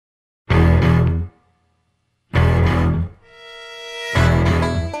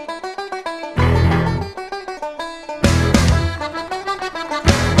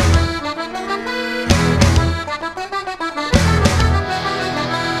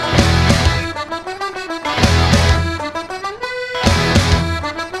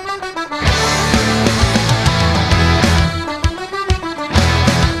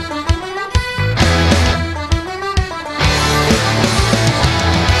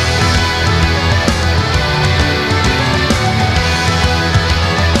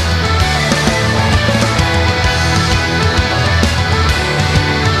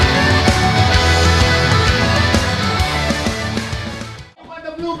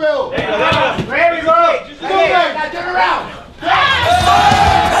Bill. There we go. Just go back. Now turn around.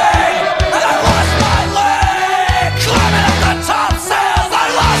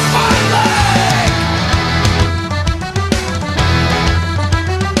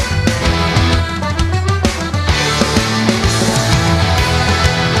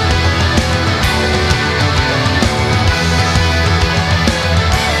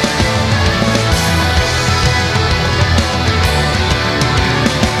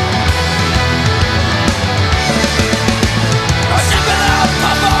 Shipping out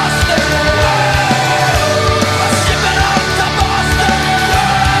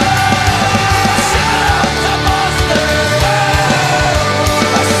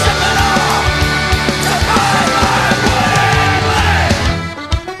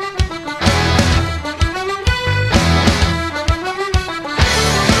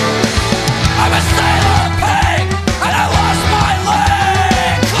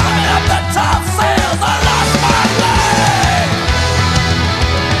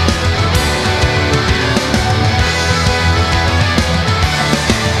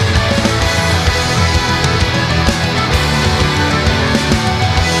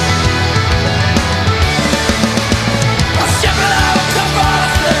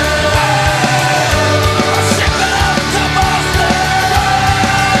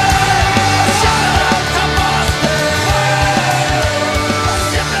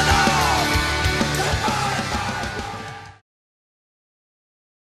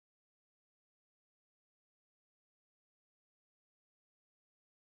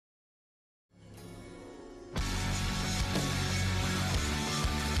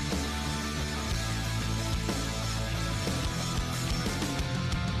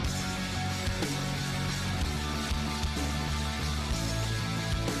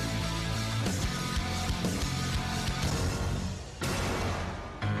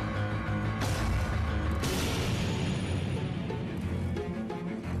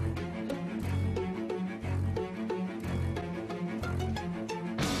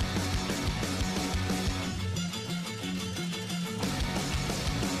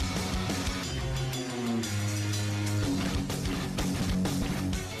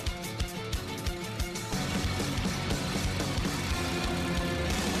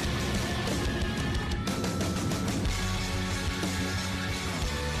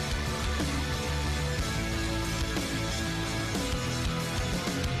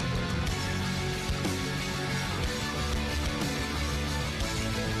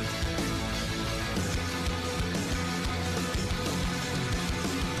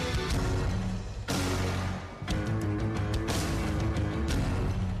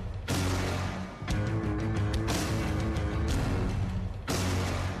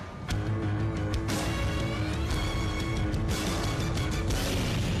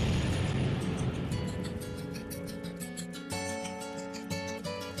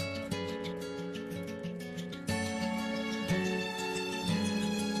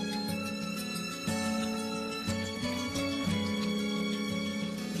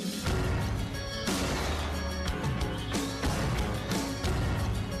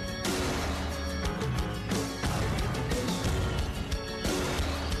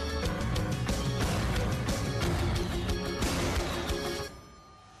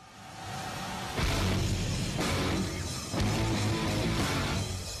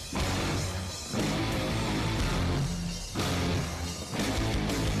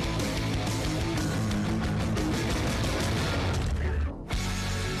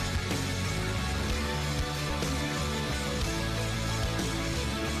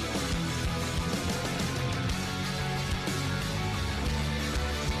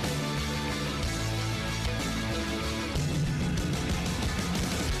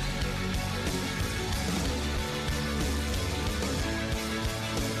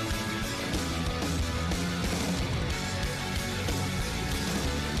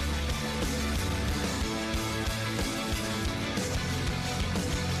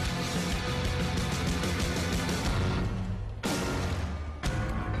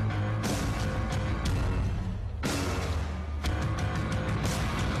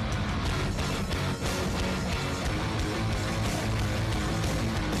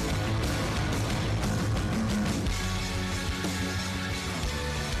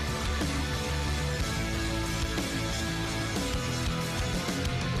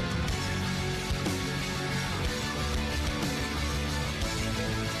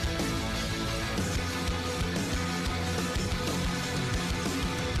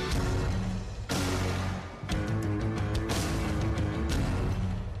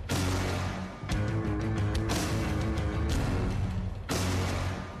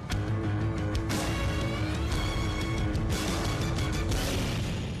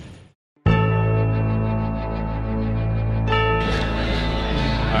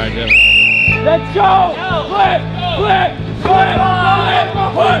Alright, do it. Let's go! Flip! Flip! Flip! Flip!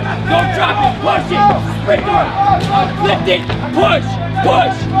 Push! Don't drop it! Push it! Sprint on! Lift it! Push!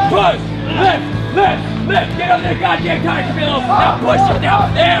 Push! Push! Lift! Lift! Lift! Get on the goddamn tire, Camilo! Now push it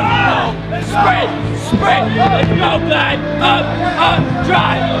down! There we go! Sprint! Sprint! Let's go, Vlad! Up! Up!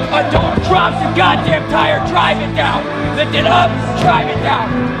 Drive! Don't drop the goddamn tire! Drive it down! Lift it up! Drive it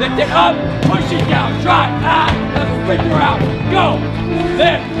down! Lift it up! Push it down! Drive! Now sprint around! Go!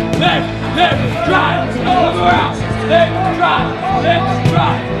 Lift! Lift! Lift! Drive! Move around! Lift! Drive! Lift!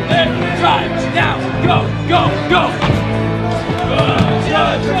 Drive! Lift! Drive! Now! Go! Go! Go! Bring it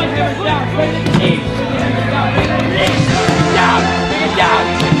down! Bring it down! Bring it down! Bring it down!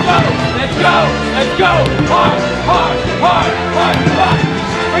 Let's go! Let's go! Hard! Hard! Hard! Hard! Come on!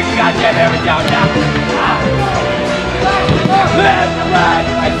 Bring the goddamn hammer down now! Lift! Right!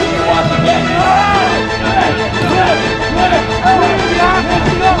 I see you once again! Lift! Lift! Lift! Lift!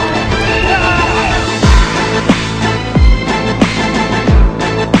 Lift!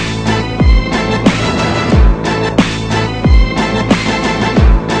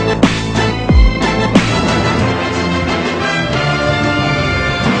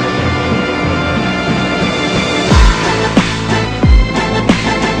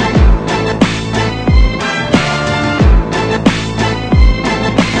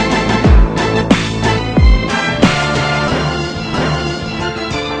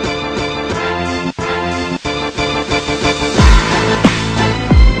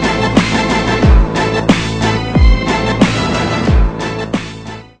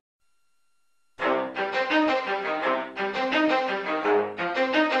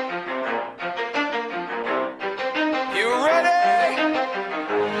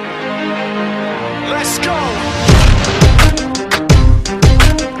 Let's go!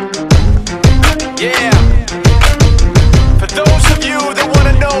 Yeah! For those of you that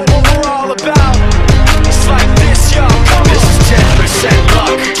wanna know what we're all about, it's like this, y'all. This is 10%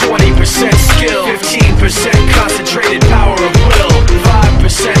 luck, 20% skill, 15% concentrated power of will,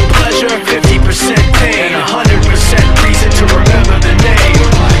 5% pleasure, 50% pain, and 100% reason to remember the name.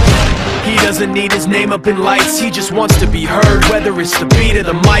 He doesn't need his name up in lights, he just wants to be heard, whether it's the beat of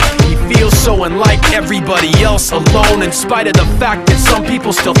the mic. He feels so unlike everybody else, alone, in spite of the fact that some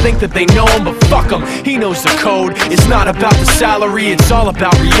people still think that they know him. But fuck him, he knows the code. It's not about the salary, it's all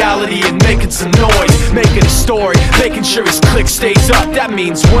about reality and making some noise, making a story, making sure his click stays up. That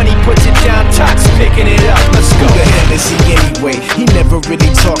means when he puts it down, Todd's picking it up. Let's go. Who the hell is he anyway? He never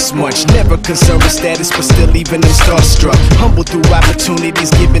really talks much, never concerned with status, but still leaving him starstruck. Humble through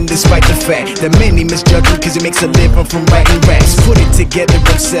opportunities given despite the fact that many misjudge him cause he makes a living from writing raps. Put it together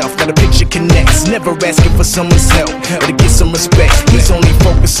himself, now the picture connects, never asking for someone's help or to get some respect. He's only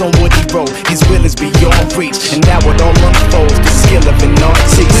focused on what he wrote, his will is beyond reach, and now it all unfolds, the skill of an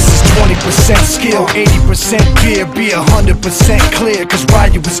artist. This is 20% skill, 80% fear, be 100% clear, cause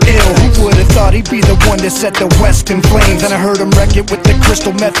Ryu was ill. Who would've thought he'd be the one that set the West in flames? And I heard him wreck it with the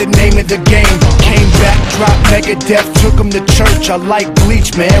crystal method, name of the game. Came back, dropped Megadeth, took him to church. I like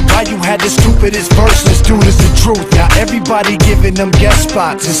Bleach, man, Ryu had the stupidest verse, this dude is the truth. Now everybody giving them guest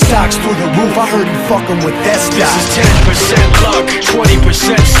spots and stocks through the roof. I heard he fucking with that stock. This is 10% luck,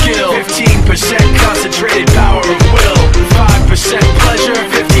 20% skill, 15% concentrated power of will, 5% pleasure,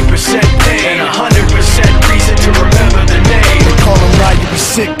 50% pain, and 100% reason to remember the name. They call him Ryu, he's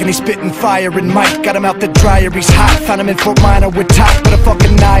sick and he's spitting fire. And Mike got him out the dryer, he's hot. Found him in Fort Minor with top, but a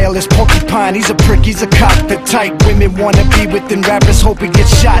fucking nihilist porcupine. He's a prick, he's a cockpit type. Women wanna be within rappers, hope he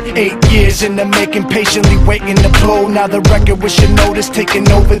gets shot. 8 years in the making, patiently waiting to blow. Now the record with your notice taking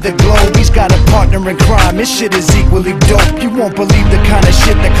over the globe. He's got a partner in crime, his shit is equally dope. You won't believe the kind of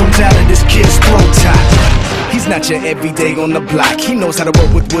shit that comes out of this kid's throat top. He's not your everyday on the block. He knows how to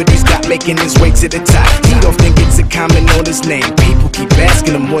work with what he's got, making his way to the top. He don't think it's a comment on his name. People keep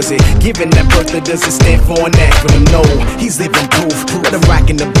asking him, was it given that birth that doesn't stand for an acronym? No, he's living proof. Let him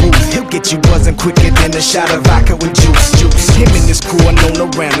rock in the booth. He'll get you buzzing quicker than a shot of vodka with juice. Him and his crew are known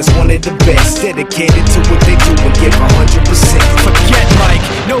around as one of the best, dedicated to what they do and give 100%. Forget Mike,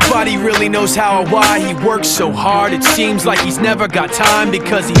 nobody really knows how or why he works so hard. It seems like he's never got time,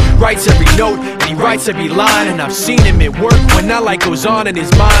 because he writes every note and he writes every line. And I've seen him at work when that light goes on in his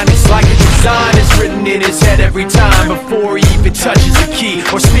mind. It's like a design is written in his head every time, before he even touches a key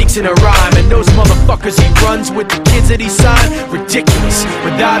or speaks in a rhyme. And those motherfuckers he runs with, the kids that he signed, ridiculous,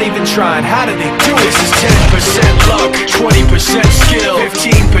 without even trying. How do they do it? This is 10% luck, 20% skill,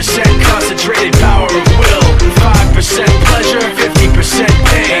 15% concentrated power of will, 5% pleasure, 50%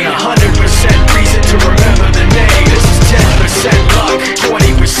 pain, and 100% reason to remember the name. This is 10% luck,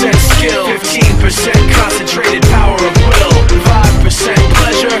 20% skill, 15% concentrated power of will, 5%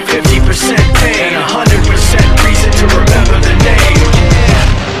 pleasure,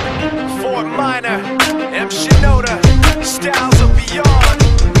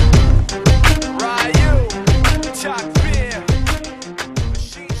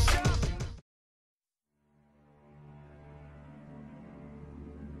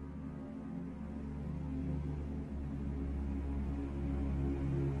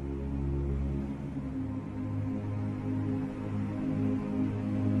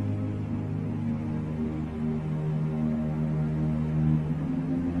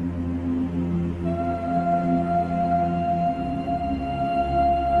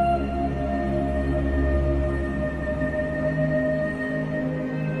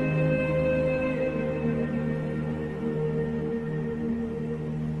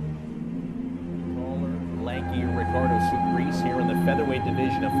 gear, Ricardo Sucres here in the featherweight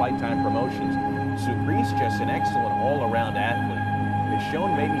division of Fight Time Promotions. Sucres just an excellent all-around athlete. Has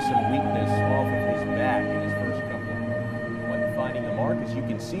shown maybe some weakness off of his back in his first couple of months. When finding the mark, as you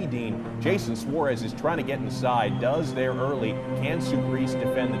can see, Dean, Jason Suarez is trying to get inside, does there early. Can Sucres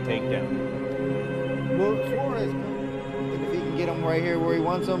defend the takedown? Well, Suarez, if he can get him right here where he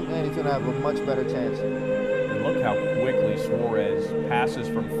wants him, then he's going to have a much better chance. And look how quickly Suarez passes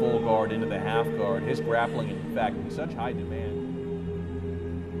from full guard into the half guard. His grappling, in fact, in such high demand.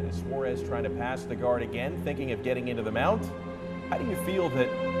 And Suarez trying to pass the guard again, thinking of getting into the mount. How do you feel that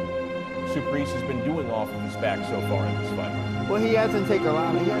Sucres has been doing off of his back so far in this fight? Well, he hasn't taken a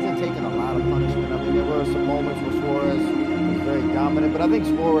lot of punishment. I mean, there were some moments where Suarez was very dominant, but I think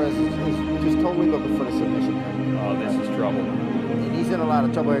Suarez is just totally looking for the submission here. Oh, this is trouble. And he's in a lot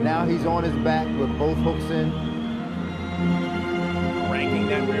of trouble here. Now he's on his back with both hooks in. Ranking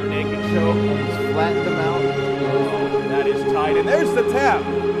that rear naked choke. He's flattened him out. That is tight. And there's the tap.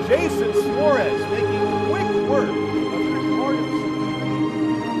 Jason Suarez making quick work of Ricardo.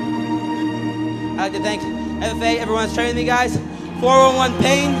 I'd like to thank FFA, everyone's training me, guys. 411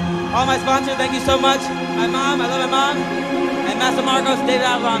 Pain, all my sponsors, thank you so much. My mom, I love my mom. And Master Marcos, David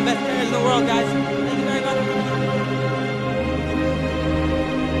Avalon, best trainers in the world, guys. Thank you very much.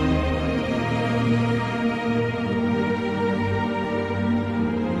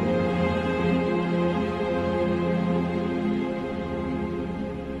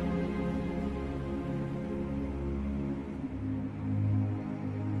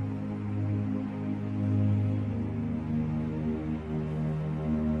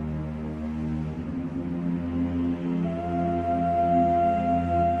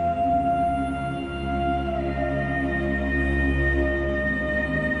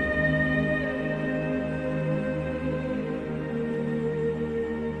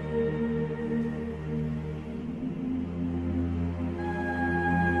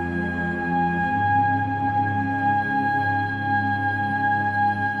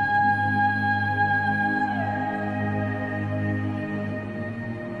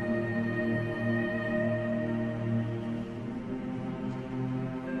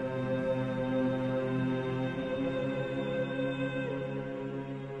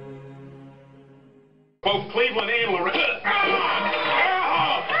 Both Cleveland and Loretta. What are you doing?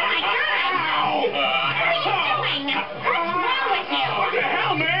 What's wrong with you? What the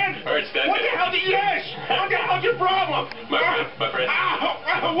hell, man? Hurts, doesn't What it? the hell? Yes. What the hell's your problem? My friend.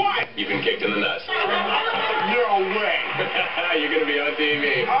 What? You've been kicked in the nuts. No way. You're gonna be on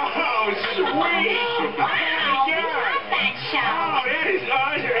TV. Oh, sweet. Wow, we love that show. Oh, that is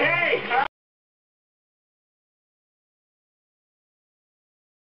awesome. Hey.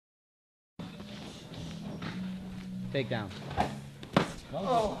 Takedown.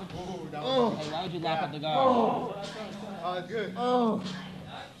 Oh. Hey, why would you lock up the guard? Oh, it's good. Oh.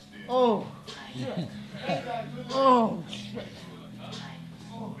 Oh. Oh. Shit.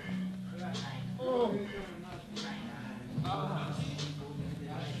 Oh.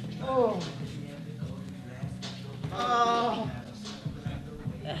 Oh. Oh.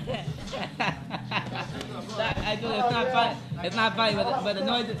 Actually, it's not funny. It's not funny, but the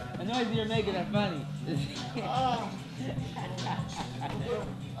noises you're making are funny.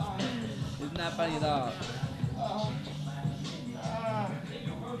 It's not funny at all.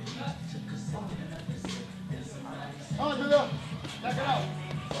 Oh, do that. Knock it out.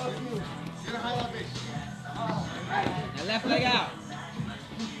 Oh, you. Get a highlight base. Now left leg out.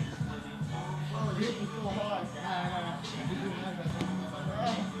 Oh, hit me so hard.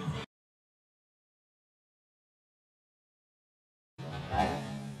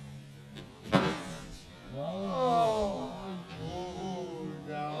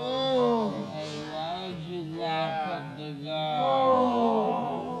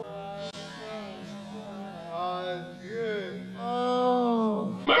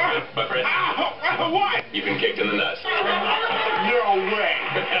 My friend. What? You've been kicked in the nuts. No way.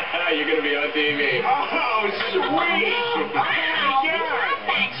 You're gonna be on TV. Oh, sweet. Wow, we love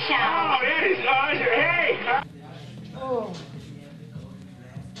that show. Oh, that is awesome. Hey. Oh.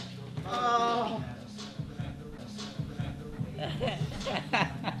 Oh.